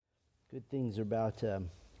Good things about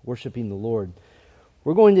worshiping the Lord.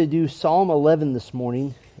 We're going to do Psalm 11 this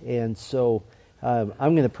morning, and so I'm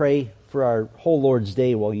going to pray for our whole Lord's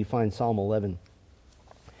Day while you find Psalm 11.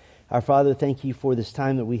 Our Father, thank you for this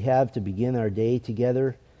time that we have to begin our day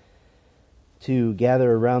together, to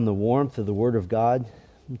gather around the warmth of the Word of God,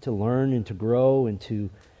 to learn and to grow and to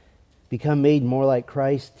become made more like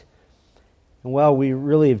Christ. And while we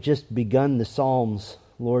really have just begun the Psalms,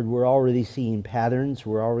 Lord, we're already seeing patterns,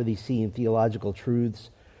 we're already seeing theological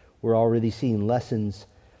truths, we're already seeing lessons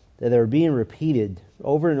that are being repeated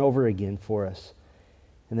over and over again for us.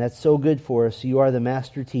 And that's so good for us. You are the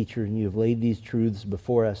master teacher, and you have laid these truths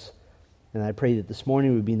before us. And I pray that this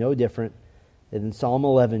morning would be no different, that in Psalm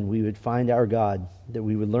 11 we would find our God, that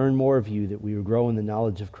we would learn more of you, that we would grow in the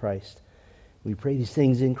knowledge of Christ. We pray these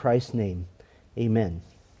things in Christ's name. Amen.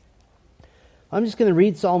 I'm just going to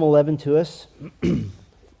read Psalm 11 to us.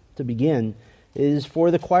 To begin, it is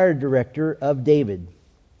for the choir director of David.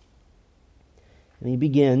 And he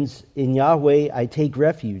begins, "In Yahweh I take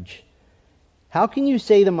refuge. How can you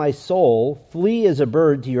say to my soul, flee as a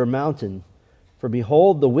bird to your mountain? For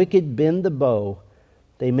behold, the wicked bend the bow.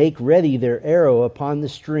 They make ready their arrow upon the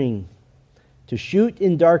string, to shoot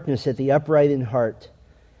in darkness at the upright in heart.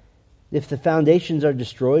 If the foundations are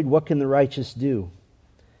destroyed, what can the righteous do?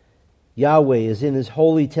 Yahweh is in his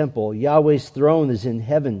holy temple. Yahweh's throne is in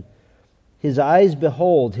heaven. His eyes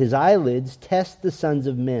behold, his eyelids test the sons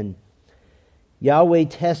of men. Yahweh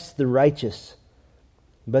tests the righteous,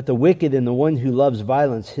 but the wicked and the one who loves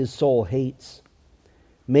violence his soul hates.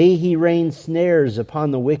 May he rain snares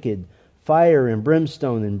upon the wicked. Fire and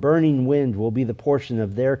brimstone and burning wind will be the portion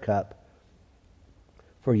of their cup.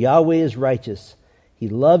 For Yahweh is righteous. He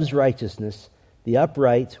loves righteousness. The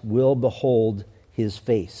upright will behold his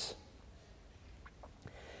face."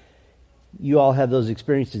 You all have those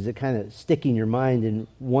experiences that kind of stick in your mind, and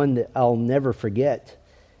one that I'll never forget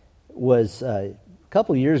was a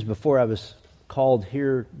couple years before I was called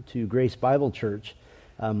here to Grace Bible Church.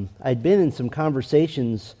 I'd been in some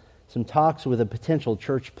conversations, some talks with a potential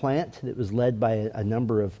church plant that was led by a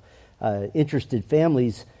number of interested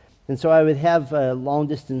families, and so I would have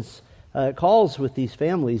long-distance calls with these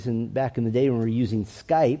families, and back in the day when we were using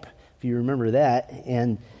Skype, if you remember that,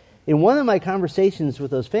 and in one of my conversations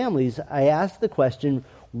with those families, I asked the question,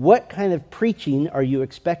 what kind of preaching are you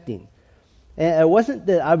expecting? And it wasn't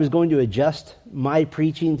that I was going to adjust my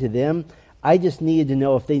preaching to them. I just needed to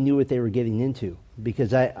know if they knew what they were getting into,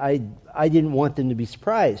 because I didn't want them to be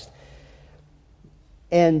surprised.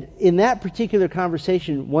 And in that particular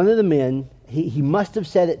conversation, one of the men, he must have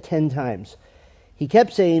said it 10 times. He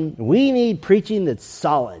kept saying, "We need preaching that's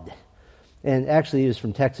solid." And actually, he was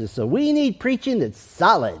from Texas, so we need preaching that's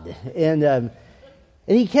solid. And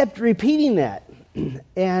he kept repeating that.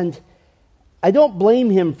 And I don't blame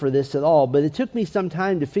him for this at all, but it took me some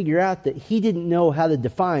time to figure out that he didn't know how to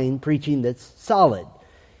define preaching that's solid.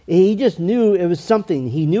 He just knew it was something.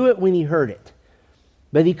 He knew it when he heard it,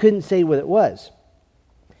 but he couldn't say what it was.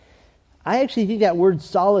 I actually think that word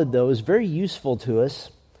solid, though, is very useful to us.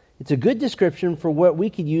 It's a good description for what we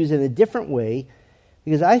could use in a different way,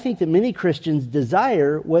 because I think that many Christians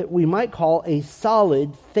desire what we might call a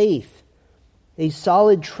solid faith, a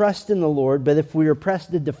solid trust in the Lord. But if we were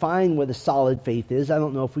pressed to define what a solid faith is, I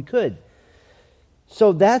don't know if we could.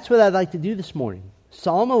 So that's what I'd like to do this morning.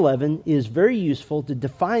 Psalm 11 is very useful to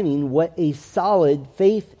defining what a solid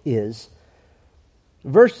faith is.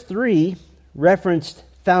 Verse 3 referenced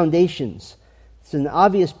foundations. It's an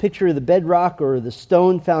obvious picture of the bedrock or the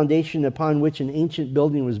stone foundation upon which an ancient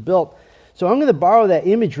building was built. So I'm going to borrow that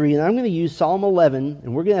imagery, and I'm going to use Psalm 11,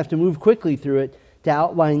 and we're going to have to move quickly through it to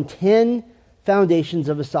outline 10 foundations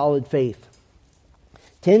of a solid faith.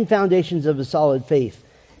 10 foundations of a solid faith.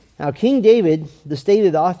 Now, King David, the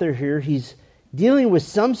stated author here, he's dealing with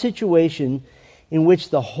some situation in which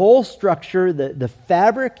the whole structure, the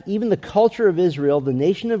fabric, even the culture of Israel, the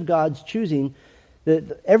nation of God's choosing,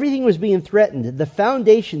 everything was being threatened. The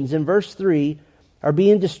foundations in verse 3 are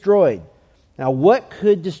being destroyed. Now, what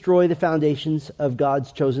could destroy the foundations of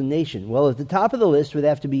God's chosen nation? Well, at the top of the list would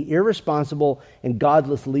have to be irresponsible and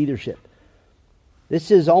godless leadership.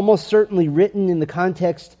 This is almost certainly written in the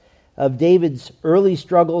context of David's early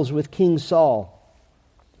struggles with King Saul.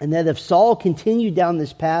 And that if Saul continued down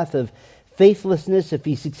this path of faithlessness, if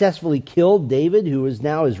he successfully killed David, who is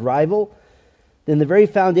now his rival, then the very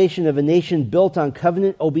foundation of a nation built on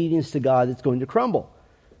covenant obedience to God is going to crumble.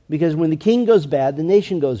 Because when the king goes bad, the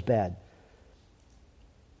nation goes bad.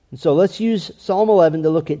 And so let's use Psalm 11 to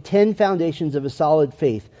look at 10 foundations of a solid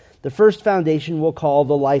faith. The first foundation we'll call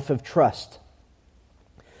the life of trust.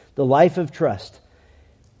 The life of trust.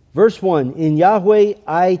 Verse 1, in Yahweh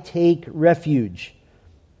I take refuge.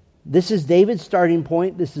 This is David's starting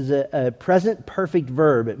point. This is a present perfect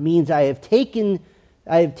verb. It means I have taken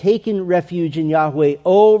refuge in Yahweh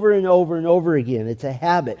over and over and over again. It's a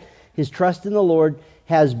habit. His trust in the Lord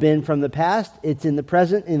has been from the past, it's in the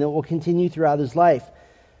present, and it will continue throughout his life.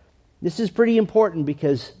 This is pretty important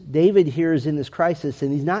because David here is in this crisis,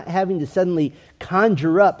 and he's not having to suddenly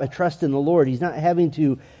conjure up a trust in the Lord. He's not having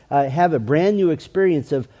to have a brand new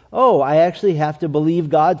experience of, oh, I actually have to believe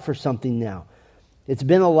God for something now. It's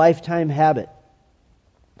been a lifetime habit.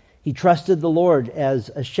 He trusted the Lord as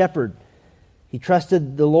a shepherd. He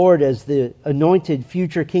trusted the Lord as the anointed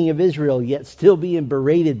future king of Israel, yet still being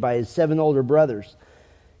berated by his 7 older brothers.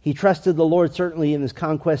 He trusted the Lord certainly in his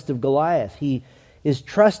conquest of Goliath. He is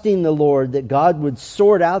trusting the Lord that God would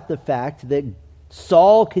sort out the fact that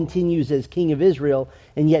Saul continues as king of Israel,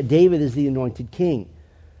 and yet David is the anointed king.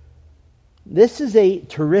 This is a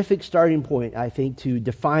terrific starting point, I think, to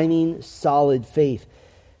defining solid faith.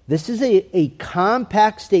 This is a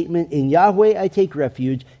compact statement. In Yahweh I take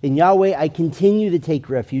refuge. In Yahweh I continue to take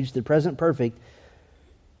refuge, the present perfect.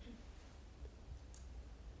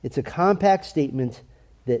 It's a compact statement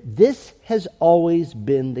that this has always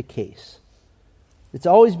been the case. It's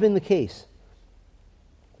always been the case.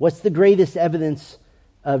 What's the greatest evidence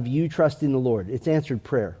of you trusting the Lord? It's answered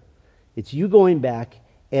prayer. It's you going back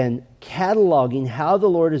and cataloging how the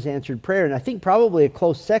Lord has answered prayer. And I think probably a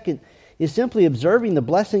close second is simply observing the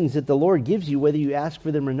blessings that the Lord gives you, whether you ask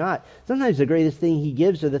for them or not. Sometimes the greatest thing He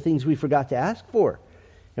gives are the things we forgot to ask for.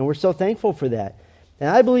 And we're so thankful for that. And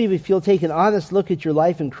I believe if you'll take an honest look at your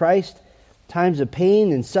life in Christ, times of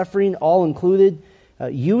pain and suffering all included,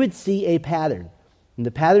 you would see a pattern. And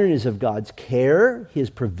the pattern is of God's care, His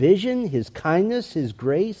provision, His kindness, His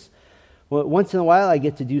grace. Well, once in a while I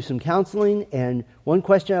get to do some counseling, and one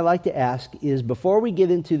question I like to ask is, before we get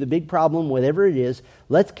into the big problem, whatever it is,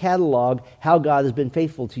 let's catalog how God has been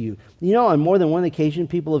faithful to you. You know, on more than one occasion,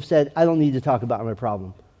 people have said, I don't need to talk about my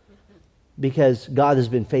problem because God has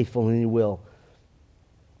been faithful and He will.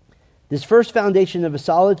 This first foundation of a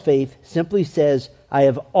solid faith simply says, I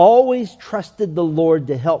have always trusted the Lord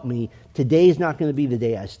to help me. Today is not going to be the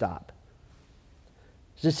day I stop.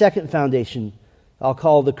 There's a second foundation I'll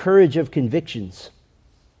call the courage of convictions.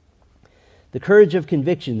 The courage of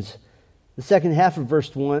convictions. The second half of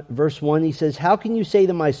verse 1, he says, how can you say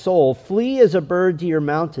to my soul, flee as a bird to your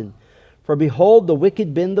mountain? For behold, the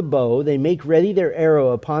wicked bend the bow. They make ready their arrow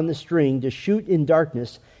upon the string to shoot in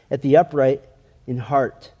darkness at the upright in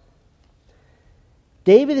heart.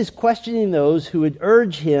 David is questioning those who would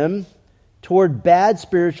urge him toward bad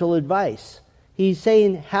spiritual advice. He's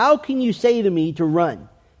saying, how can you say to me to run?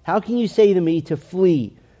 How can you say to me to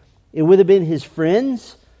flee? It would have been his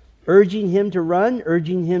friends urging him to run,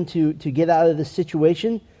 urging him to get out of this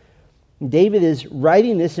situation. David is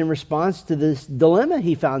writing this in response to this dilemma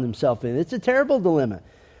he found himself in. It's a terrible dilemma.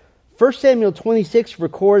 1 Samuel 26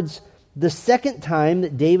 records the second time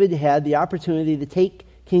that David had the opportunity to take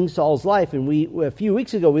King Saul's life. And a few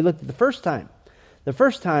weeks ago, we looked at the first time. The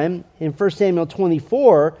first time, in 1 Samuel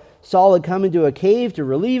 24, Saul had come into a cave to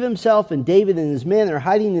relieve himself, and David and his men are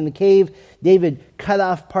hiding in the cave. David cut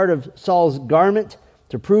off part of Saul's garment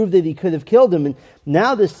to prove that he could have killed him. And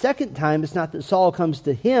now this second time, it's not that Saul comes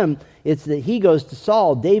to him, it's that he goes to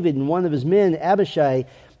Saul. David and one of his men, Abishai,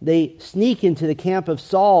 they sneak into the camp of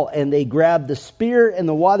Saul, and they grab the spear and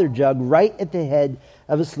the water jug right at the head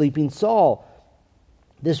of a sleeping Saul.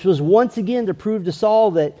 This was once again to prove to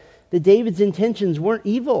Saul that David's intentions weren't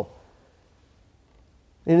evil.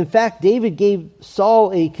 And in fact, David gave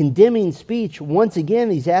Saul a condemning speech. Once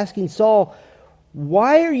again, he's asking Saul,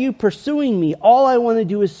 why are you pursuing me? All I want to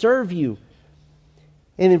do is serve you.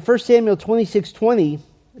 And in 1 Samuel 26:20,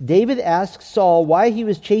 David asks Saul why he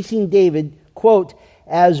was chasing David, quote,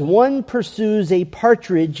 as one pursues a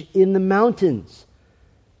partridge in the mountains.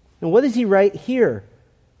 And what does he write here?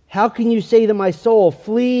 How can you say to my soul,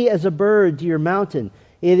 flee as a bird to your mountain?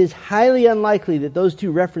 It is highly unlikely that those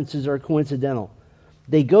two references are coincidental.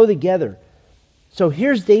 They go together. So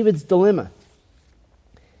here's David's dilemma.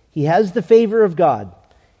 He has the favor of God.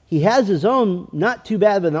 He has his own not too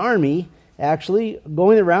bad of an army, actually,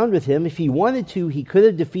 going around with him. If he wanted to, he could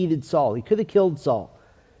have defeated Saul. He could have killed Saul.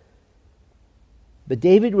 But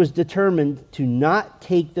David was determined to not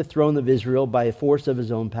take the throne of Israel by a force of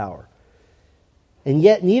his own power. And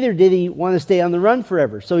yet neither did he want to stay on the run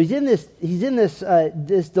forever. So he's in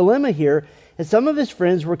this dilemma here. And some of his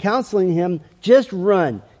friends were counseling him, just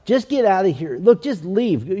run. Just get out of here. Look, just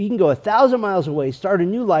leave. You can go 1,000 miles away, start a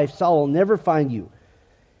new life. Saul will never find you.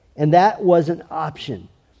 And that was an option.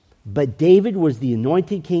 But David was the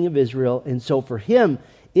anointed king of Israel. And so for him,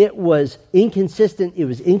 it was inconsistent, it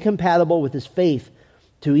was incompatible with his faith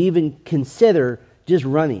to even consider just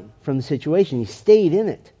running from the situation. He stayed in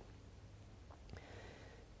it.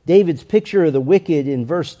 David's picture of the wicked in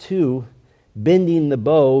verse 2, bending the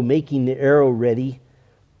bow, making the arrow ready,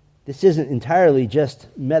 this isn't entirely just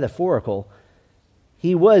metaphorical.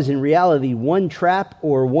 He was, in reality, one trap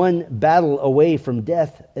or one battle away from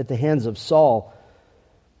death at the hands of Saul.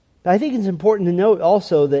 But I think it's important to note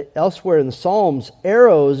also that elsewhere in the Psalms,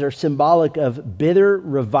 arrows are symbolic of bitter,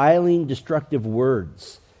 reviling, destructive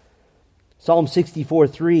words. Psalm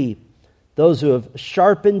 64:3, those who have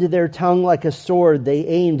sharpened their tongue like a sword, they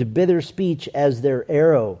aimed bitter speech as their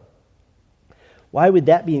arrow. Why would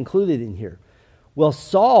that be included in here? Well,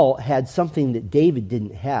 Saul had something that David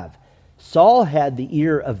didn't have. Saul had the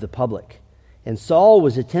ear of the public, and Saul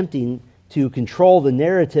was attempting to control the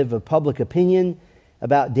narrative of public opinion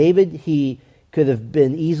about David. He could have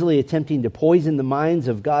been easily attempting to poison the minds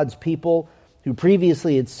of God's people who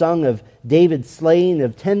previously had sung of David's slaying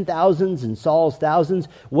of 10,000s and Saul's thousands.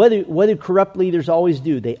 What do corrupt leaders always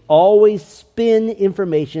do? They always spin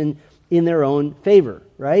information in their own favor,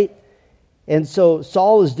 right? And so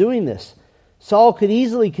Saul is doing this. Saul could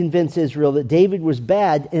easily convince Israel that David was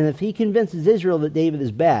bad, and if he convinces Israel that David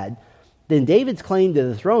is bad, then David's claim to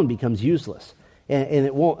the throne becomes useless, and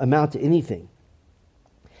it won't amount to anything.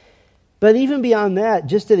 But even beyond that,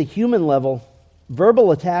 just at a human level,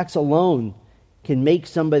 verbal attacks alone can make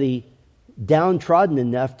somebody downtrodden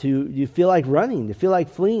enough to feel like running, to feel like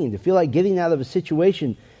fleeing, to feel like getting out of a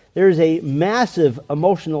situation. There's a massive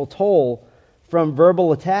emotional toll from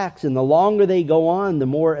verbal attacks, and the longer they go on, the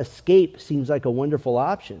more escape seems like a wonderful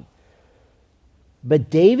option. But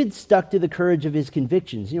David stuck to the courage of his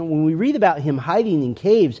convictions. You know, when we read about him hiding in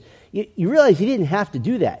caves, you realize he didn't have to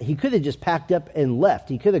do that. He could have just packed up and left.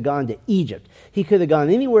 He could have gone to Egypt. He could have gone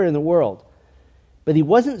anywhere in the world. But he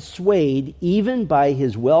wasn't swayed even by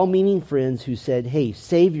his well-meaning friends who said, hey,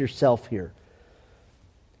 save yourself here.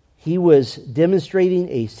 He was demonstrating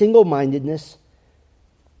a single-mindedness.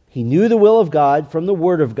 He knew the will of God from the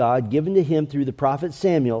Word of God given to him through the prophet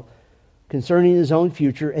Samuel concerning his own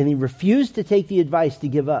future, and he refused to take the advice to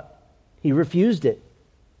give up. He refused it.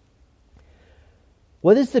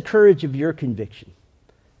 What is the courage of your conviction?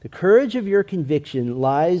 The courage of your conviction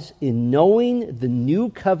lies in knowing the new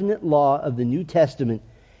covenant law of the New Testament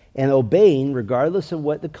and obeying regardless of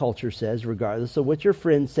what the culture says, regardless of what your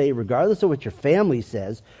friends say, regardless of what your family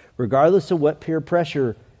says, regardless of what peer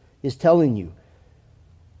pressure is telling you.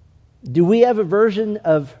 Do we have a version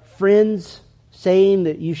of friends saying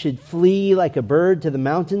that you should flee like a bird to the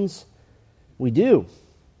mountains? We do.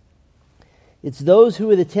 It's those who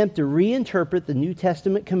would attempt to reinterpret the New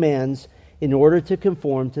Testament commands in order to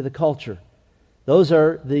conform to the culture. Those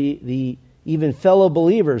are the even fellow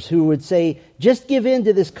believers who would say, just give in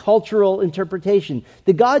to this cultural interpretation.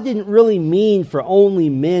 That God didn't really mean for only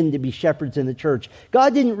men to be shepherds in the church.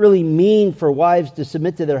 God didn't really mean for wives to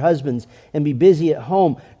submit to their husbands and be busy at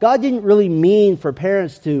home. God didn't really mean for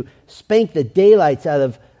parents to spank the daylights out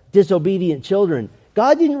of disobedient children.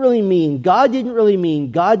 God didn't really mean.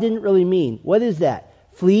 What is that?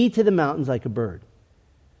 Flee to the mountains like a bird.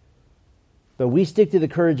 But we stick to the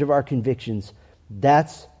courage of our convictions.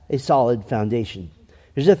 That's a solid foundation.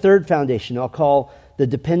 There's a third foundation I'll call the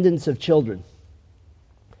dependence of children.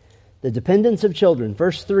 The dependence of children.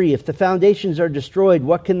 Verse 3, if the foundations are destroyed,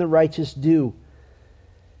 what can the righteous do?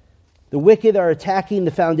 The wicked are attacking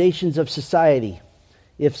the foundations of society.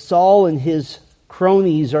 If Saul and his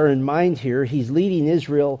cronies are in mind here, he's leading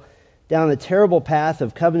Israel down a terrible path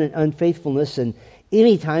of covenant unfaithfulness, and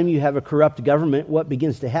anytime you have a corrupt government, what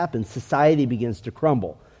begins to happen? Society begins to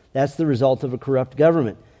crumble. That's the result of a corrupt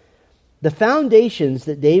government. The foundations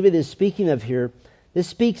that David is speaking of here, this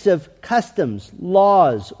speaks of customs,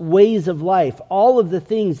 laws, ways of life, all of the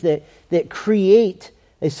things that create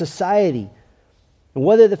a society. And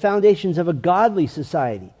what are the foundations of a godly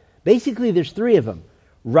society? Basically, there's three of them.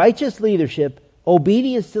 Righteous leadership,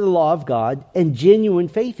 obedience to the law of God, and genuine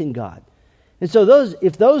faith in God. And so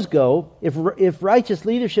if those go, if righteous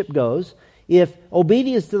leadership goes, if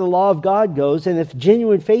obedience to the law of God goes, and if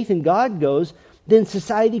genuine faith in God goes, then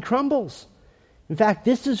society crumbles. In fact,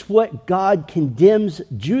 this is what God condemns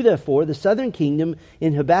Judah for, the southern kingdom,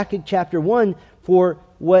 in Habakkuk chapter 1, for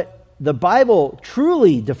what the Bible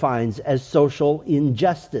truly defines as social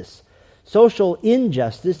injustice. Social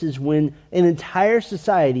injustice is when an entire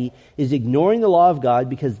society is ignoring the law of God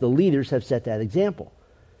because the leaders have set that example.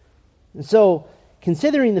 And so,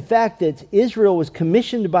 considering the fact that Israel was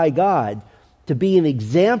commissioned by God to be an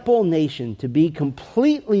example nation, to be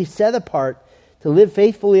completely set apart, to live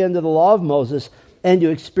faithfully under the law of Moses, and to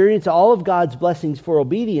experience all of God's blessings for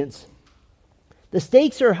obedience, the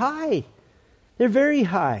stakes are high. They're very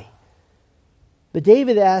high. But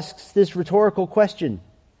David asks this rhetorical question: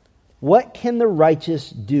 what can the righteous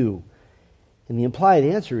do? And the implied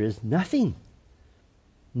answer is nothing.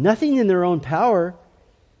 Nothing in their own power.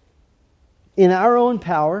 In our own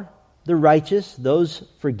power, the righteous, those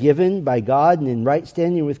forgiven by God and in right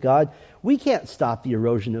standing with God, we can't stop the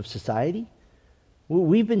erosion of society.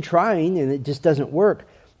 We've been trying and it just doesn't work.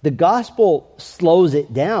 The gospel slows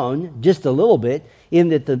it down just a little bit, in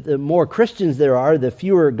that the more Christians there are, the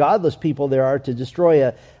fewer godless people there are to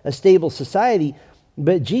destroy a stable society.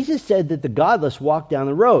 But Jesus said that the godless walk down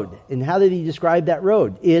the road. And how did he describe that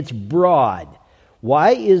road? It's broad.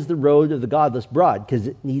 Why is the road of the godless broad? Because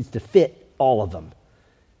it needs to fit all of them.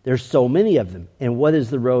 There's so many of them. And what is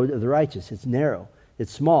the road of the righteous? It's narrow.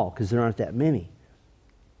 It's small because there aren't that many.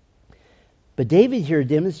 But David here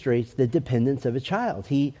demonstrates the dependence of a child.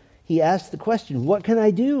 He asks the question, what can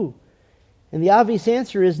I do? And the obvious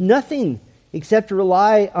answer is nothing, except to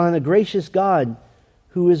rely on a gracious God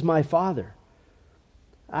who is my Father.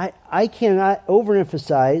 I cannot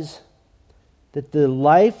overemphasize that the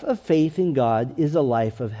life of faith in God is a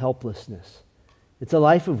life of helplessness. It's a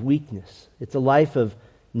life of weakness. It's a life of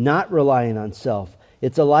not relying on self.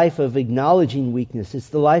 It's a life of acknowledging weakness. It's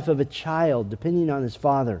the life of a child depending on his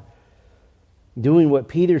father. Doing what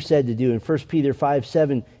Peter said to do in 1 Peter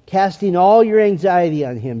 5:7, casting all your anxiety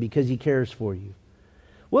on him because he cares for you.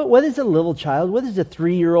 What does a little child, what does a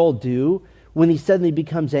 3-year-old do when he suddenly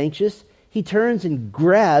becomes anxious? He turns and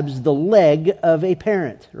grabs the leg of a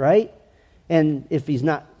parent, right? And if he's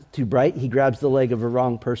not too bright, he grabs the leg of a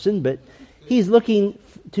wrong person, but he's looking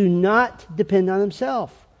to not depend on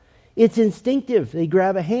himself. It's instinctive. They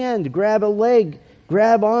grab a hand, grab a leg,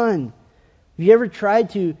 grab on. Have you ever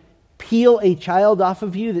tried to peel a child off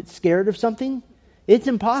of you that's scared of something? It's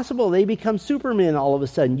impossible. They become Superman all of a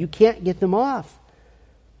sudden. You can't get them off.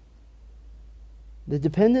 The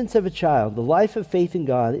dependence of a child, the life of faith in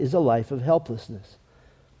God, is a life of helplessness.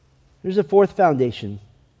 There's a fourth foundation.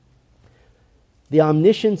 The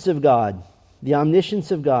omniscience of God. The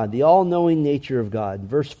omniscience of God. The all-knowing nature of God.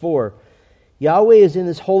 Verse 4. Yahweh is in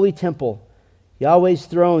his holy temple. Yahweh's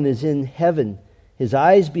throne is in heaven. His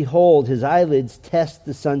eyes behold, his eyelids test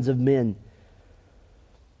the sons of men.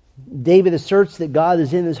 David asserts that God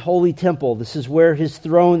is in his holy temple. This is where his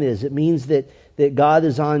throne is. It means that God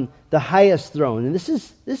is on the highest throne. And this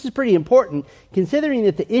is pretty important, considering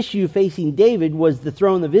that the issue facing David was the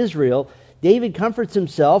throne of Israel. David comforts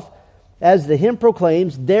himself, as the hymn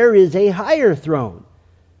proclaims, there is a higher throne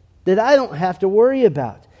that I don't have to worry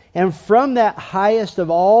about. And from that highest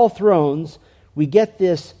of all thrones, we get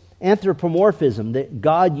this anthropomorphism, that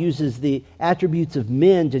God uses the attributes of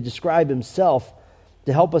men to describe himself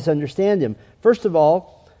to help us understand him. First of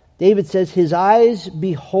all, David says, his eyes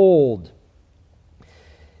behold.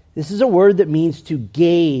 This is a word that means to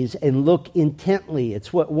gaze and look intently.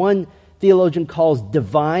 It's what one theologian calls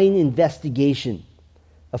divine investigation,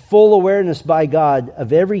 a full awareness by God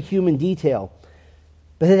of every human detail.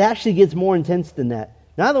 But it actually gets more intense than that.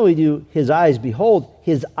 Not only do his eyes behold,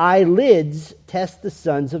 his eyelids test the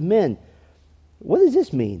sons of men. What does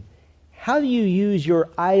this mean? How do you use your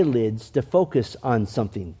eyelids to focus on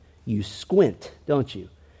something? You squint, don't you?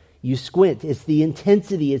 You squint. It's the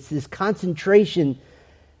intensity. It's this concentration.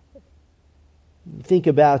 Think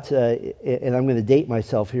about, and I'm going to date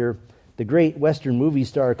myself here, the great Western movie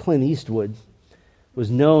star Clint Eastwood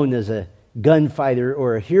was known as a gunfighter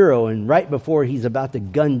or a hero, and right before he's about to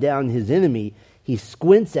gun down his enemy, he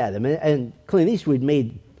squints at him. And Clint Eastwood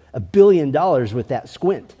made $1 billion with that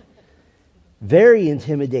squint. Very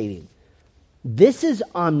intimidating. This is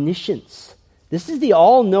omniscience. This is the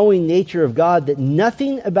all-knowing nature of God, that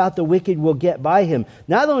nothing about the wicked will get by him.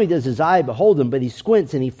 Not only does his eye behold him, but he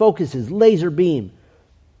squints and he focuses laser beam.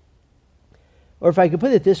 Or if I could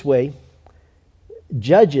put it this way,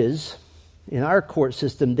 judges in our court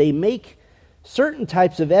system, they make certain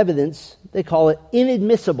types of evidence, they call it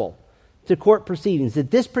inadmissible to court proceedings,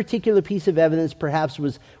 that this particular piece of evidence perhaps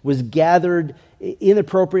was gathered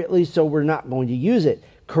inappropriately, so we're not going to use it.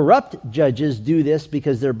 Corrupt judges do this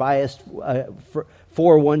because they're biased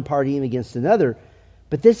for one party and against another.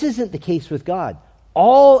 But this isn't the case with God.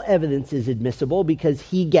 All evidence is admissible because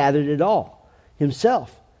he gathered it all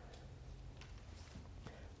himself.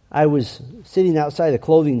 I was sitting outside a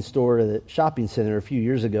clothing store at a shopping center a few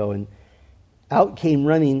years ago, and out came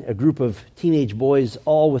running a group of teenage boys,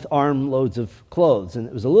 all with armloads of clothes. And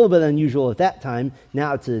it was a little bit unusual at that time.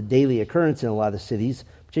 Now it's a daily occurrence in a lot of cities,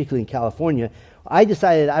 particularly in California. I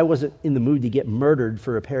decided I wasn't in the mood to get murdered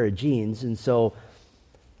for a pair of jeans, and so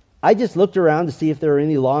I just looked around to see if there were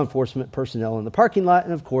any law enforcement personnel in the parking lot,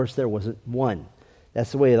 and of course there wasn't one.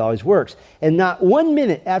 That's the way it always works. And not 1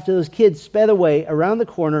 minute after those kids sped away, around the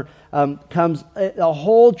corner comes a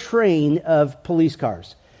whole train of police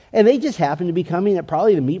cars. And they just happened to be coming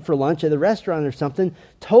probably to meet for lunch at the restaurant or something,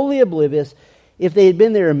 totally oblivious. If they had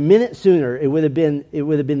been there a minute sooner, it would have been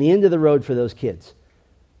the end of the road for those kids.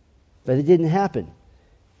 But it didn't happen.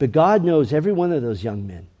 But God knows every one of those young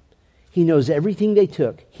men. He knows everything they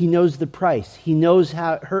took. He knows the price. He knows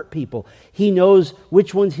how it hurt people. He knows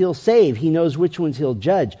which ones he'll save. He knows which ones he'll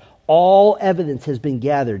judge. All evidence has been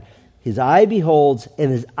gathered. His eye beholds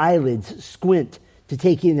and his eyelids squint to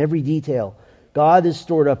take in every detail. God has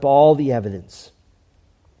stored up all the evidence.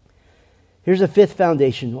 Here's a fifth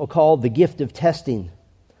foundation we'll call the gift of testing.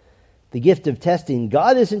 The gift of testing.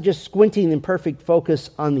 God isn't just squinting in perfect focus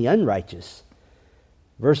on the unrighteous.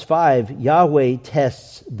 Verse 5, Yahweh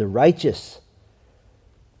tests the righteous.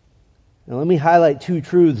 Now let me highlight two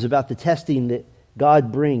truths about the testing that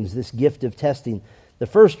God brings, this gift of testing. The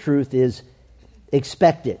first truth is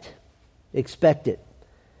expect it. Expect it.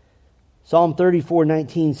 Psalm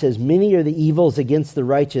 34:19 says, many are the evils against the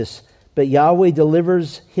righteous, but Yahweh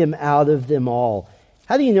delivers him out of them all.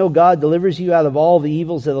 How do you know God delivers you out of all the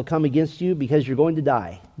evils that will come against you? Because you're going to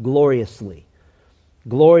die gloriously.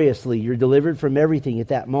 Gloriously, you're delivered from everything at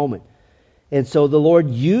that moment. And so the Lord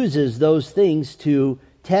uses those things to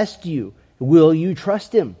test you. Will you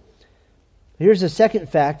trust him? Here's a second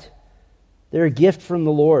fact. They're a gift from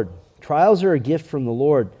the Lord. Trials are a gift from the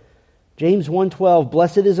Lord. James 1:12,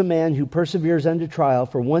 blessed is a man who perseveres under trial,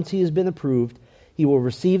 for once he has been approved, he will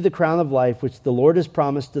receive the crown of life which the Lord has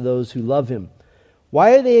promised to those who love him.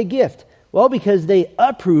 Why are they a gift? Well, because they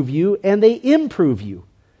approve you and they improve you.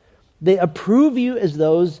 They approve you as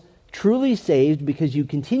those truly saved because you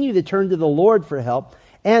continue to turn to the Lord for help,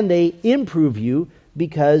 and they improve you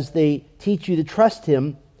because they teach you to trust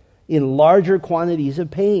him in larger quantities of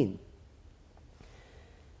pain.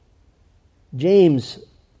 James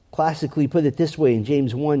classically put it this way in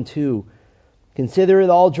James 1:2. Consider it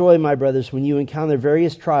all joy, my brothers, when you encounter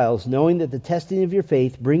various trials, knowing that the testing of your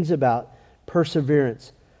faith brings about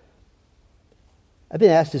perseverance. I've been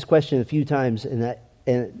asked this question a few times, and the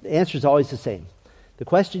answer is always the same. The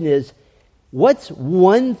question is, what's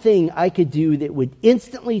one thing I could do that would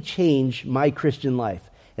instantly change my Christian life?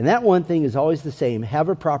 And that one thing is always the same. Have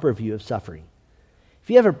a proper view of suffering. If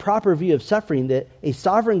you have a proper view of suffering, that a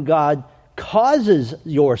sovereign God causes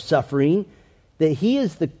your suffering, that he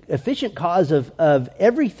is the efficient cause of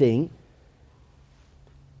everything,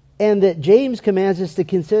 and that James commands us to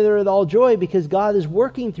consider it all joy because God is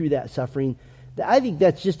working through that suffering, I think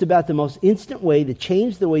that's just about the most instant way to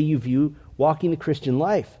change the way you view walking the Christian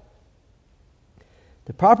life.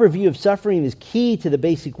 The proper view of suffering is key to the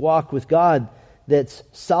basic walk with God that's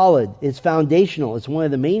solid. It's foundational. It's one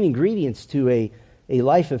of the main ingredients to a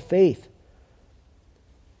life of faith.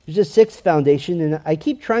 There's a sixth foundation, and I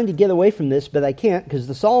keep trying to get away from this, but I can't because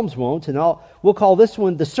the Psalms won't, and we'll call this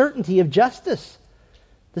one the certainty of justice.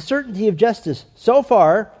 The certainty of justice. So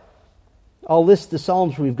far, I'll list the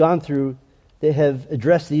Psalms we've gone through that have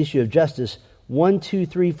addressed the issue of justice. 1, 2,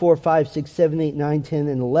 3, 4, 5, 6, 7, 8, 9, 10,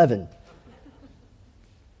 and 11.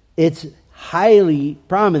 It's highly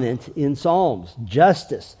prominent in Psalms,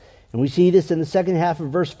 justice. And we see this in the second half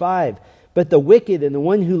of verse 5. But the wicked and the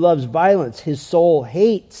one who loves violence, his soul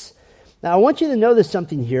hates. Now I want you to notice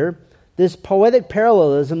something here. This poetic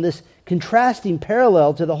parallelism, this contrasting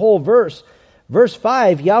parallel to the whole verse. Verse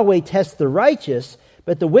 5, Yahweh tests the righteous,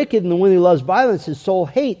 but the wicked and the one who loves violence, his soul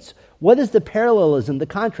hates. What is the parallelism, the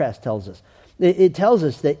contrast tells us? It tells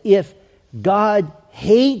us that if God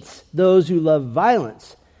hates those who love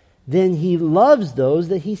violence, then he loves those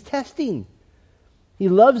that he's testing. He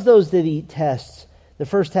loves those that he tests. The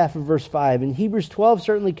first half of verse 5. And Hebrews 12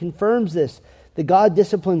 certainly confirms this, that God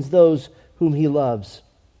disciplines those whom he loves.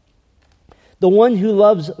 The one who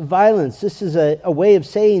loves violence, this is a way of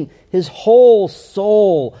saying his whole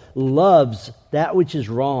soul loves that which is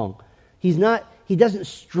wrong. He doesn't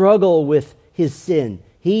struggle with his sin.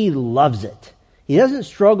 He loves it. He doesn't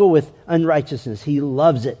struggle with unrighteousness. He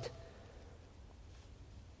loves it.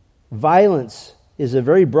 Violence is a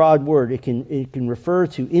very broad word. It can refer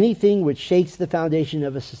to anything which shakes the foundation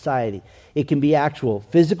of a society. It can be actual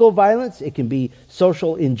physical violence. It can be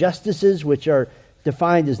social injustices, which are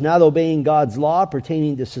defined as not obeying God's law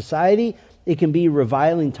pertaining to society. It can be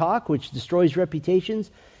reviling talk, which destroys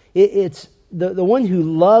reputations. It's the one who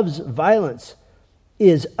loves violence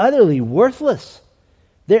is utterly worthless.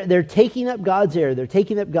 They're taking up God's air. They're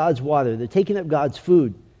taking up God's water. They're taking up God's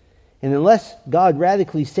food. And unless God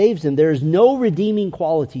radically saves them, there is no redeeming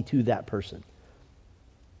quality to that person.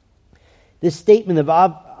 This statement of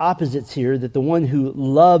opposites here, that the one who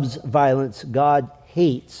loves violence, God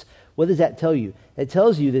hates, what does that tell you? It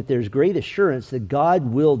tells you that there's great assurance that God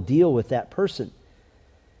will deal with that person.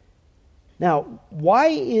 Now, why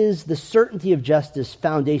is the certainty of justice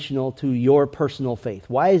foundational to your personal faith?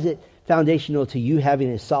 Why is it foundational to you having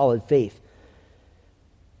a solid faith?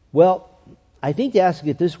 Well, I think to ask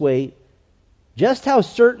it this way, just how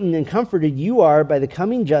certain and comforted you are by the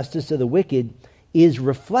coming justice of the wicked is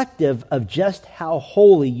reflective of just how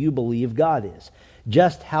holy you believe God is,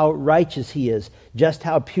 just how righteous He is, just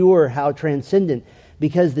how pure, how transcendent,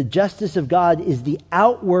 because the justice of God is the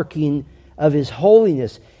outworking of His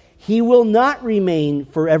holiness. He will not remain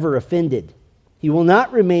forever offended. He will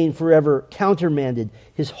not remain forever countermanded.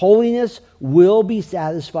 His holiness will be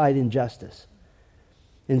satisfied in justice.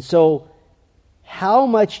 And so, how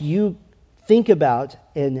much you think about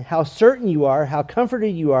and how certain you are, how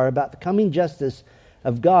comforted you are about the coming justice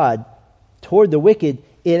of God toward the wicked,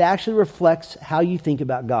 it actually reflects how you think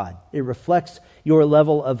about God. It reflects your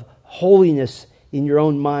level of holiness in your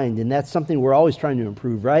own mind. And that's something we're always trying to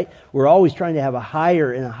improve, right? We're always trying to have a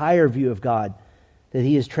higher and a higher view of God, that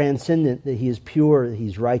He is transcendent, that He is pure, that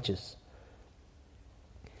He's righteous.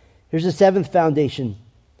 Here's the seventh foundation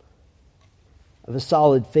of a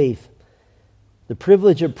solid faith: the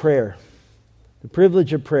privilege of prayer. The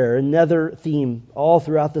privilege of prayer, another theme all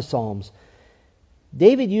throughout the Psalms.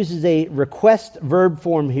 David uses a request verb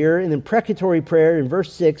form here, an imprecatory prayer in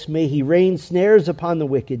verse 6, may He rain snares upon the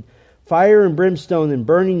wicked, fire and brimstone and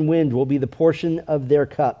burning wind will be the portion of their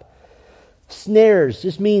cup. Snares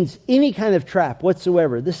just means any kind of trap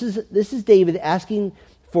whatsoever. This is David asking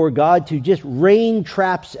for God to just rain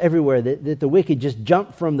traps everywhere, that the wicked just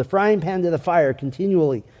jump from the frying pan to the fire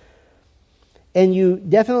continually. And you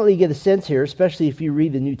definitely get a sense here, especially if you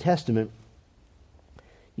read the New Testament,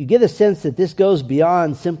 you get a sense that this goes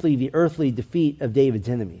beyond simply the earthly defeat of David's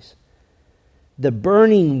enemies. The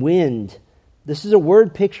burning wind, this is a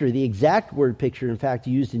word picture, the exact word picture, in fact,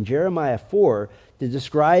 used in Jeremiah 4 to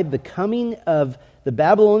describe the coming of the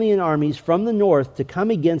Babylonian armies from the north to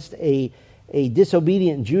come against a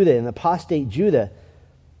disobedient Judah, an apostate Judah.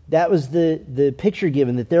 That was the picture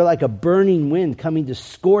given, that they're like a burning wind coming to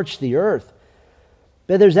scorch the earth.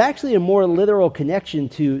 But there's actually a more literal connection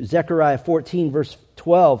to Zechariah 14, verse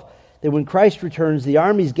 12, that when Christ returns, the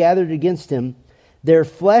armies gathered against Him, their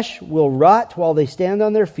flesh will rot while they stand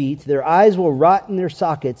on their feet, their eyes will rot in their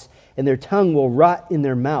sockets, and their tongue will rot in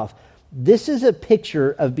their mouth. This is a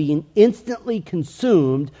picture of being instantly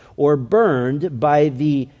consumed or burned by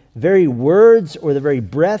the very words or the very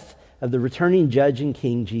breath of the returning judge and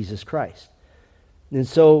king, Jesus Christ. And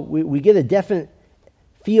so we get a definite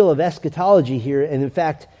feel of eschatology here, and in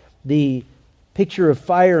fact, the picture of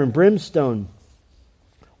fire and brimstone,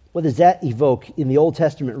 what does that evoke in the Old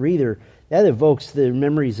Testament reader? That evokes the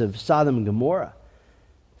memories of Sodom and Gomorrah.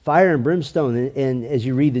 Fire and brimstone, and as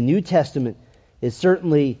you read the New Testament, it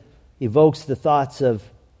certainly evokes the thoughts of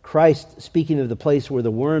Christ speaking of the place where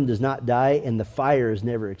the worm does not die and the fire is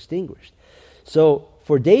never extinguished. So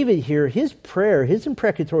for David here, his prayer, his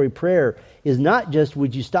imprecatory prayer, is not just,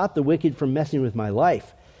 would you stop the wicked from messing with my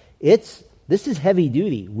life? This is heavy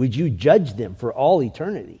duty. Would you judge them for all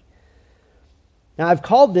eternity? Now, I've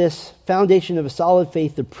called this foundation of a solid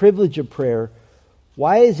faith the privilege of prayer.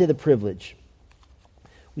 Why is it a privilege?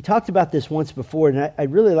 We talked about this once before, and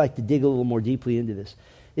I'd really like to dig a little more deeply into this.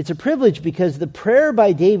 It's a privilege because the prayer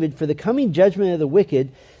by David for the coming judgment of the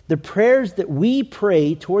wicked, the prayers that we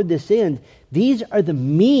pray toward this end, these are the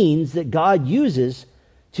means that God uses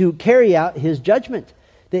to carry out His judgment.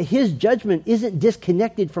 That His judgment isn't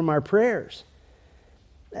disconnected from our prayers.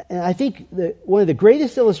 And I think that one of the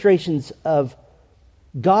greatest illustrations of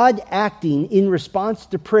God acting in response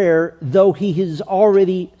to prayer, though He has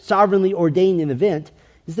already sovereignly ordained an event,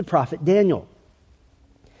 is the prophet Daniel.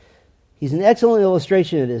 He's an excellent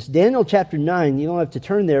illustration of this. Daniel chapter 9, you don't have to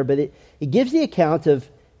turn there, but it gives the account of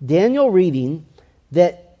Daniel reading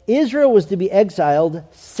that Israel was to be exiled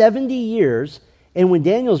 70 years, and when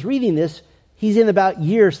Daniel's reading this, he's in about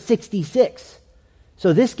year 66.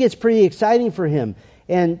 So this gets pretty exciting for him.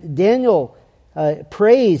 And Daniel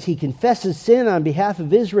prays, he confesses sin on behalf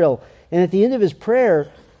of Israel, and at the end of his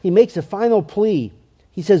prayer, he makes a final plea.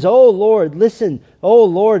 He says, "Oh Lord, listen. Oh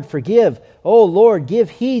Lord, forgive. Oh Lord, give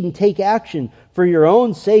heed and take action. For your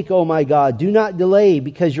own sake, oh my God, do not delay,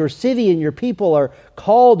 because your city and your people are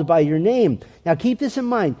called by your name." Now keep this in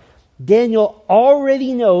mind. Daniel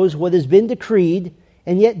already knows what has been decreed,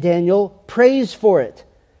 and yet Daniel prays for it.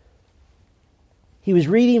 He was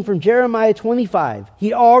reading from Jeremiah 25.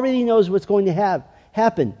 He already knows what's going to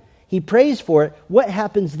happen. He prays for it. What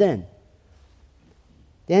happens then?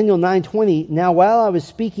 Daniel 9:20, now while I was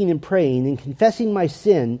speaking and praying and confessing my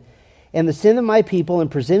sin and the sin of my people and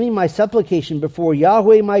presenting my supplication before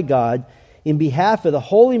Yahweh my God in behalf of the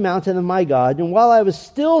holy mountain of my God, and while I was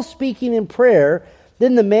still speaking in prayer,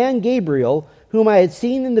 then the man Gabriel, whom I had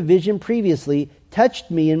seen in the vision previously, touched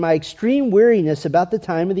me in my extreme weariness about the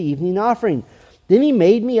time of the evening offering. Then he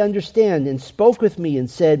made me understand and spoke with me and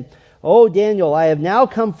said, O Daniel, I have now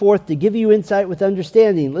come forth to give you insight with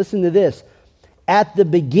understanding. Listen to this. At the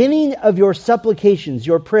beginning of your supplications,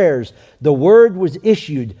 your prayers, the word was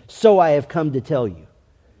issued, so I have come to tell you.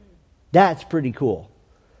 That's pretty cool.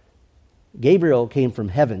 Gabriel came from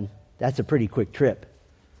heaven. That's a pretty quick trip.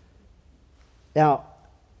 Now,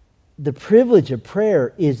 the privilege of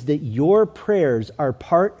prayer is that your prayers are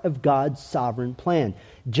part of God's sovereign plan.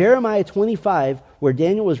 Jeremiah 25, where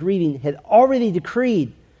Daniel was reading, had already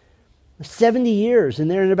decreed 70 years,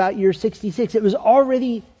 and they're in about year 66. It was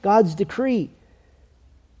already God's decree.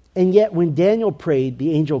 And yet when Daniel prayed,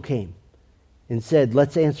 the angel came and said,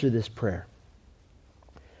 let's answer this prayer.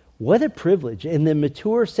 What a privilege. And the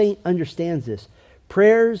mature saint understands this.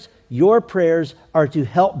 Prayers, your prayers, are to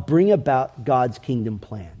help bring about God's kingdom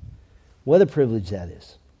plan. What a privilege that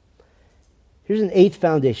is. Here's an eighth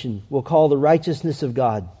foundation we'll call the righteousness of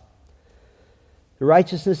God. The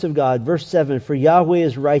righteousness of God. Verse 7, for Yahweh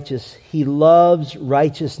is righteous. He loves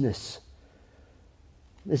righteousness.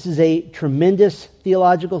 This is a tremendous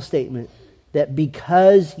theological statement that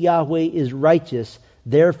because Yahweh is righteous,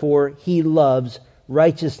 therefore He loves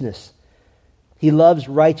righteousness. He loves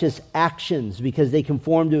righteous actions because they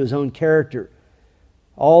conform to His own character.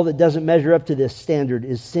 All that doesn't measure up to this standard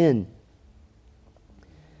is sin.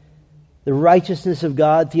 The righteousness of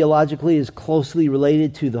God theologically is closely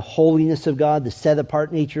related to the holiness of God, the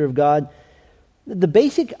set-apart nature of God. The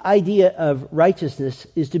basic idea of righteousness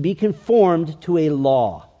is to be conformed to a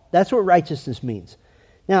law. That's what righteousness means.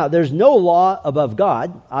 Now, there's no law above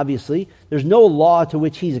God, obviously. There's no law to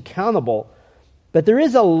which He's accountable. But there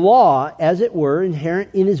is a law, as it were,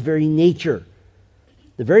 inherent in His very nature.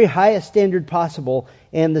 The very highest standard possible,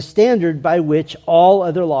 and the standard by which all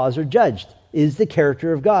other laws are judged, is the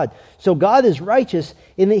character of God. So God is righteous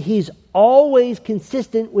in that He's always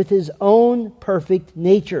consistent with His own perfect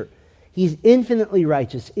nature. He's infinitely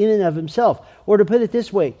righteous in and of Himself. Or to put it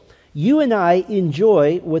this way, you and I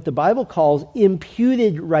enjoy what the Bible calls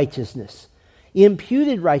imputed righteousness.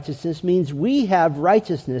 Imputed righteousness means we have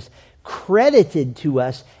righteousness credited to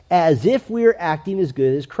us as if we're acting as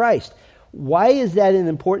good as Christ. Why is that an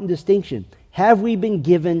important distinction? Have we been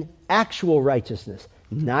given actual righteousness?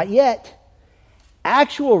 Not yet.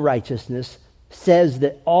 Actual righteousness says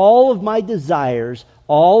that all of my desires,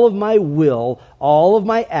 all of my will, all of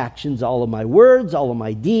my actions, all of my words, all of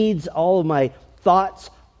my deeds, all of my thoughts,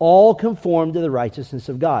 all conform to the righteousness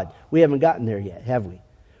of God. We haven't gotten there yet, have we?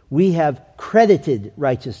 We have credited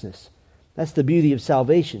righteousness. That's the beauty of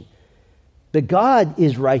salvation. But God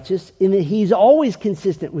is righteous in that He's always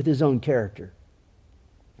consistent with His own character.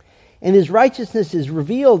 And His righteousness is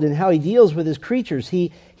revealed in how He deals with His creatures.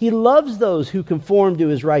 He loves those who conform to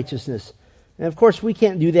His righteousness. And of course, we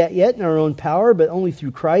can't do that yet in our own power, but only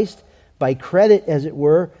through Christ, by credit, as it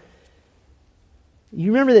were.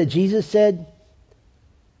 You remember that Jesus said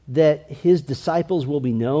that His disciples will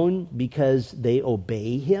be known because they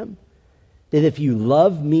obey Him? That if you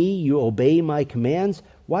love me, you obey my commands?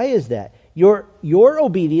 Why is that? Your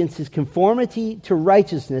obedience is conformity to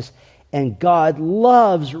righteousness, and God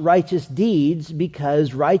loves righteous deeds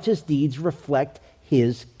because righteous deeds reflect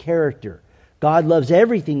His character. God loves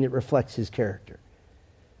everything that reflects His character.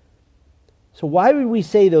 So why would we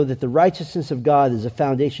say, though, that the righteousness of God is a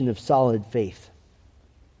foundation of solid faith?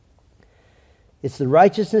 It's the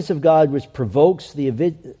righteousness of God which provokes the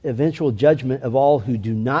eventual judgment of all who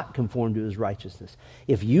do not conform to His righteousness.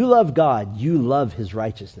 If you love God, you love His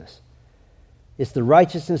righteousness. It's the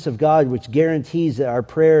righteousness of God which guarantees that our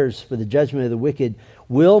prayers for the judgment of the wicked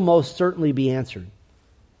will most certainly be answered.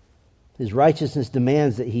 His righteousness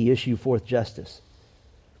demands that He issue forth justice.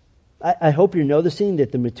 I hope you're noticing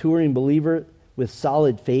that the maturing believer with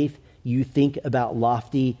solid faith, you think about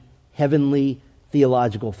lofty, heavenly,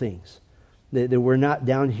 theological things. That we're not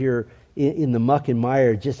down here in the muck and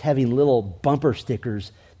mire just having little bumper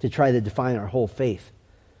stickers to try to define our whole faith.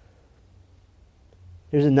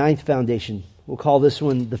 There's a ninth foundation. We'll call this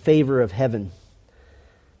one the favor of heaven.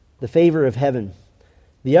 The favor of heaven.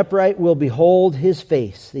 The upright will behold His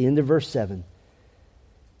face. The end of verse 7.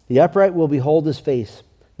 The upright will behold His face.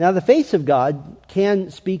 Now, the face of God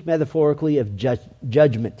can speak metaphorically of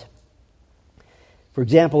judgment. For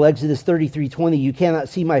example, Exodus 33:20, you cannot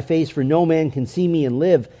see my face, for no man can see me and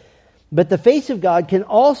live. But the face of God can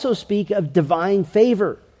also speak of divine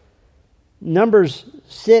favor. Numbers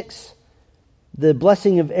 6, the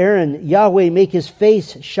blessing of Aaron, Yahweh make his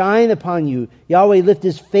face shine upon you. Yahweh lift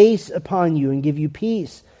his face upon you and give you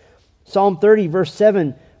peace. Psalm 30, verse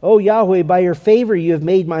 7, O Yahweh, by your favor you have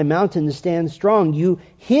made my mountain to stand strong. You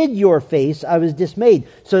hid your face, I was dismayed.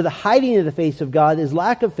 So the hiding of the face of God is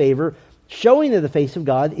lack of favor. Showing of the face of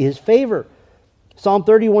God is favor. Psalm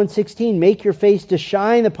 31:16, make your face to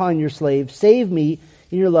shine upon your slave. Save me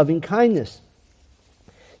in your loving kindness.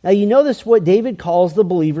 Now you notice what David calls the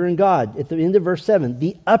believer in God at the end of verse 7,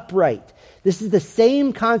 the upright. This is the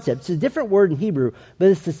same concept. It's a different word in Hebrew, but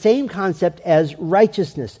it's the same concept as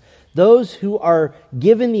righteousness. Those who are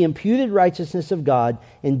given the imputed righteousness of God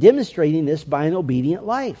and demonstrating this by an obedient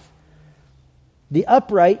life. The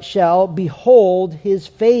upright shall behold his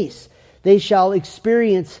face. They shall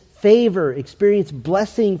experience favor, experience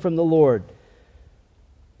blessing from the Lord.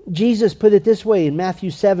 Jesus put it this way in Matthew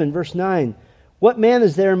 7, verse 9. What man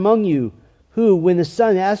is there among you who, when the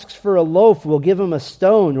son asks for a loaf, will give him a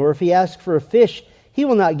stone? Or if he asks for a fish, he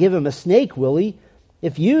will not give him a snake, will he?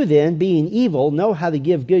 If you then, being evil, know how to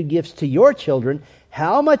give good gifts to your children,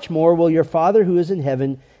 how much more will your Father who is in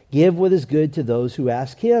heaven give what is good to those who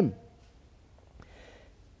ask him?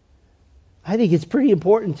 I think it's pretty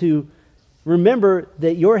important to remember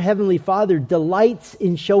that your Heavenly Father delights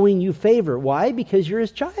in showing you favor. Why? Because you're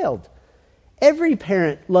His child. Every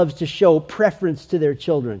parent loves to show preference to their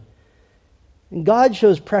children. And God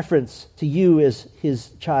shows preference to you as His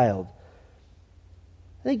child.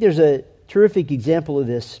 I think there's a terrific example of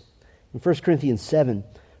this in 1 Corinthians 7.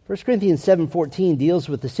 1 Corinthians 7:14 deals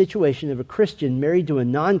with the situation of a Christian married to a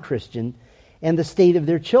non-Christian and the state of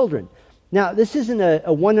their children. Now, this isn't a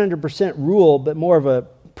 100% rule, but more of a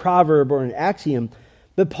proverb or an axiom.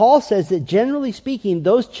 But Paul says that generally speaking,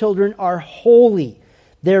 those children are holy.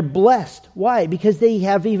 They're blessed. Why? Because they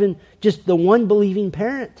have even just the one believing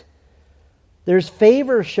parent. There's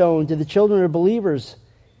favor shown to the children of believers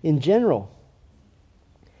in general.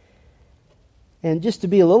 And just to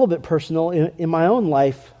be a little bit personal, in my own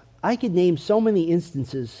life, I could name so many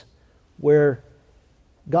instances where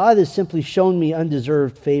God has simply shown me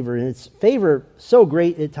undeserved favor. And it's favor so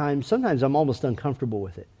great at times, sometimes I'm almost uncomfortable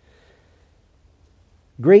with it.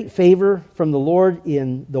 Great favor from the Lord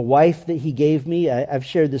in the wife that He gave me. I've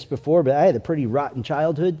shared this before, but I had a pretty rotten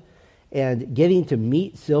childhood. And getting to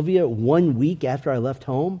meet Sylvia 1 week after I left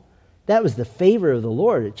home, that was the favor of the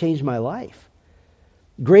Lord. It changed my life.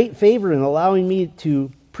 Great favor in allowing me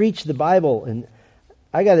to preach the Bible. And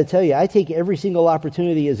I got to tell you, I take every single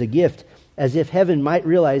opportunity as a gift, as if heaven might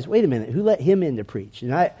realize, wait a minute, who let him in to preach?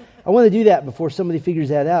 And I want to do that before somebody figures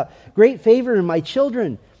that out. Great favor in my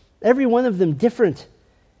children, every one of them different.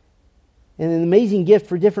 And an amazing gift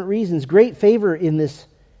for different reasons. Great favor in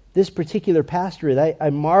this particular pastorate. I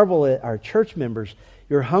marvel at our church members,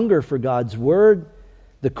 your hunger for God's Word,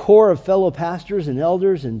 the core of fellow pastors and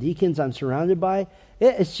elders and deacons I'm surrounded by.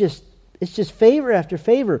 It's just favor after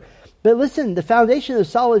favor. But listen, the foundation of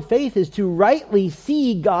solid faith is to rightly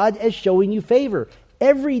see God as showing you favor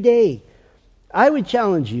every day. I would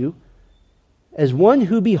challenge you, as one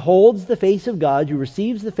who beholds the face of God, who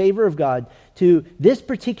receives the favor of God, to this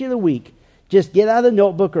particular week, just get out a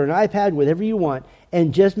notebook or an iPad, whatever you want,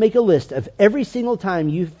 and just make a list of every single time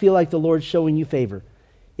you feel like the Lord's showing you favor.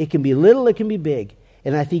 It can be little, it can be big.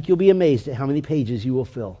 And I think you'll be amazed at how many pages you will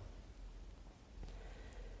fill.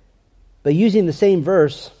 But using the same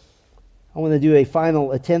verse, I want to do a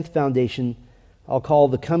 10th foundation I'll call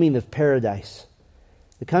the coming of paradise.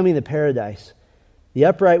 The coming of paradise. The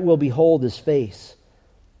upright will behold His face.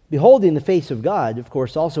 Beholding the face of God, of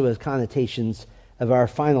course, also has connotations of our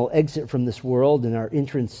final exit from this world and our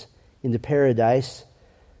entrance into paradise.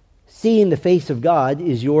 Seeing the face of God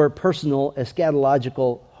is your personal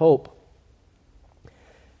eschatological hope.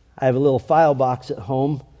 I have a little file box at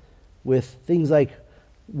home with things like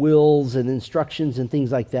wills and instructions and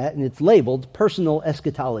things like that, and it's labeled personal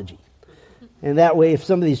eschatology. And that way, if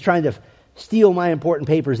somebody's trying to steal my important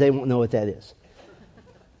papers, they won't know what that is.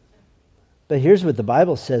 But here's what the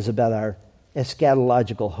Bible says about our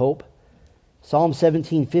eschatological hope. Psalm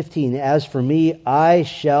 17:15, as for me, I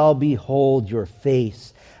shall behold your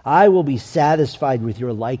face. I will be satisfied with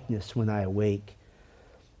your likeness when I awake.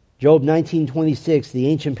 Job 19:26, the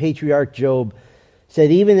ancient patriarch Job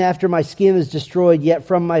said, even after my skin is destroyed, yet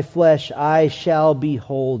from my flesh I shall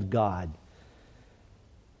behold God.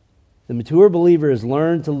 The mature believer has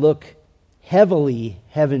learned to look heavily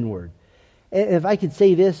heavenward. And if I could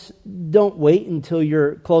say this, don't wait until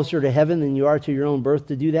you're closer to heaven than you are to your own birth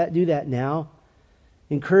to do that. Do that now.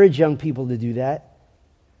 Encourage young people to do that.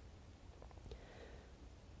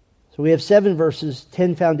 So we have 7 verses,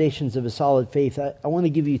 10 foundations of a solid faith. I want to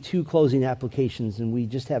give you 2 closing applications, and we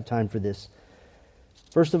just have time for this.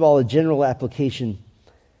 First of all, a general application.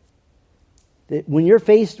 That when you're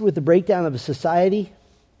faced with the breakdown of a society,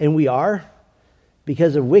 and we are,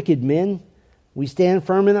 because of wicked men, we stand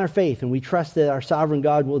firm in our faith, and we trust that our sovereign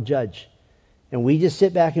God will judge. And we just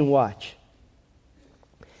sit back and watch.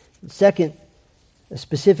 Second, a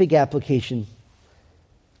specific application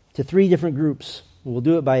to 3 different groups. We'll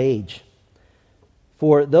do it by age.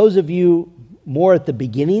 For those of you more at the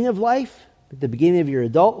beginning of life, at the beginning of your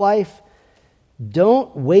adult life,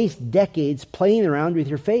 don't waste decades playing around with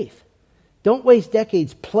your faith. Don't waste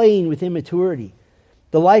decades playing with immaturity.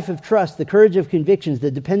 The life of trust, the courage of convictions,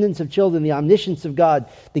 the dependence of children, the omniscience of God,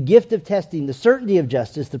 the gift of testing, the certainty of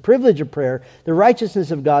justice, the privilege of prayer, the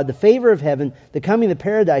righteousness of God, the favor of heaven, the coming of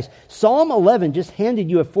paradise. Psalm 11 just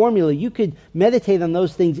handed you a formula. You could meditate on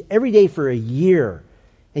those things every day for a year,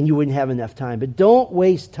 and you wouldn't have enough time. But don't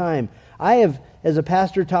waste time. I have, as a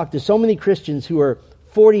pastor, talked to so many Christians who are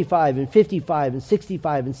 45 and 55 and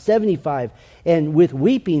 65 and 75, and with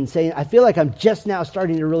weeping saying, I feel like I'm just now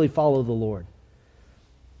starting to really follow the Lord.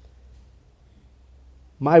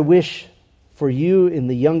 My wish for you in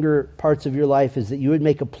the younger parts of your life is that you would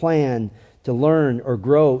make a plan to learn or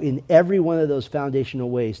grow in every one of those foundational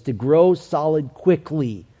ways, to grow solid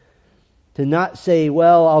quickly, to not say,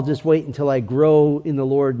 well, I'll just wait until I grow in the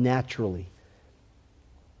Lord naturally.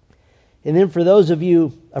 And then for those of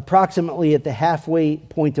you approximately at the halfway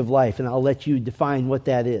point of life, and I'll let you define what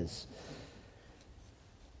that is,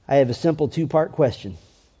 I have a simple 2-part question.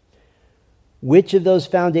 Which of those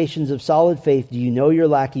foundations of solid faith do you know you're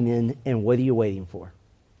lacking in, and what are you waiting for?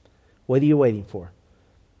 What are you waiting for?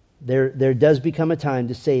 There does become a time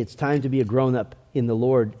to say it's time to be a grown-up in the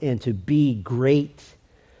Lord and to be great.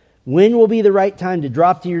 When will be the right time to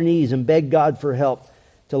drop to your knees and beg God for help,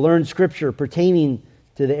 to learn Scripture pertaining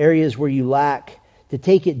to the areas where you lack, to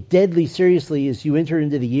take it deadly seriously as you enter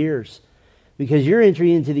into the years? Because you're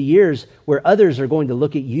entering into the years where others are going to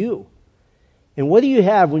look at you. And what do you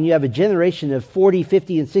have when you have a generation of 40,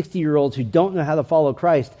 50, and 60-year-olds who don't know how to follow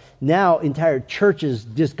Christ? Now entire churches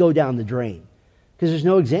just go down the drain because there's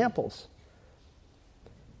no examples.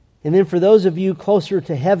 And then for those of you closer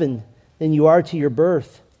to heaven than you are to your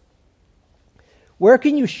birth, where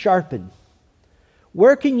can you sharpen?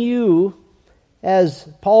 Where can you, as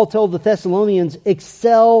Paul told the Thessalonians,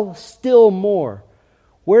 excel still more?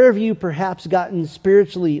 Where have you perhaps gotten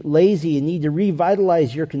spiritually lazy and need to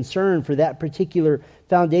revitalize your concern for that particular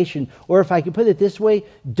foundation? Or if I could put it this way,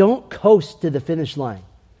 don't coast to the finish line.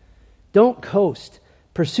 Don't coast.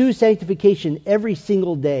 Pursue sanctification every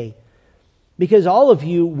single day. Because all of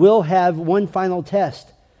you will have one final test.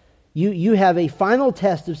 You have a final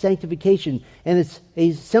test of sanctification, and it's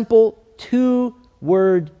a simple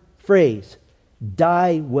 2-word phrase.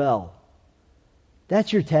 Die well.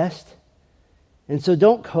 That's your test. And so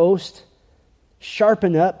don't coast,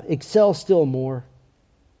 sharpen up, excel still more.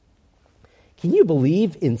 Can you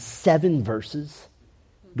believe in 7 verses?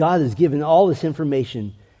 God has given all this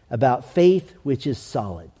information about faith which is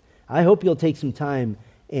solid. I hope you'll take some time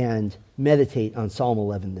and meditate on Psalm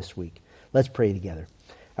 11 this week. Let's pray together.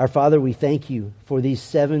 Our Father, we thank you for these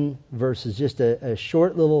 7 verses, just a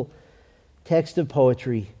short little text of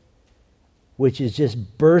poetry which is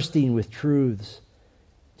just bursting with truths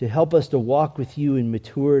to help us to walk with you in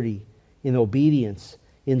maturity, in obedience,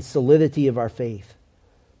 in solidity of our faith.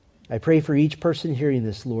 I pray for each person hearing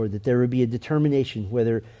this, Lord, that there would be a determination,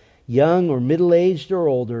 whether young or middle-aged or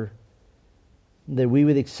older, that we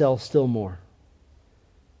would excel still more.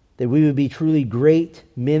 That we would be truly great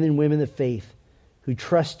men and women of faith who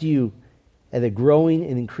trust you at a growing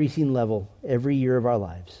and increasing level every year of our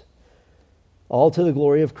lives. All to the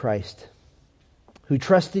glory of Christ, who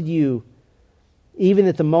trusted you even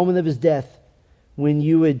at the moment of his death, when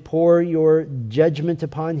you would pour your judgment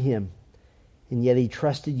upon him, and yet he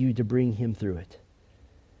trusted you to bring him through it.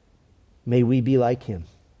 May we be like him.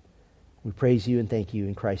 We praise you and thank you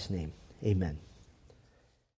in Christ's name. Amen.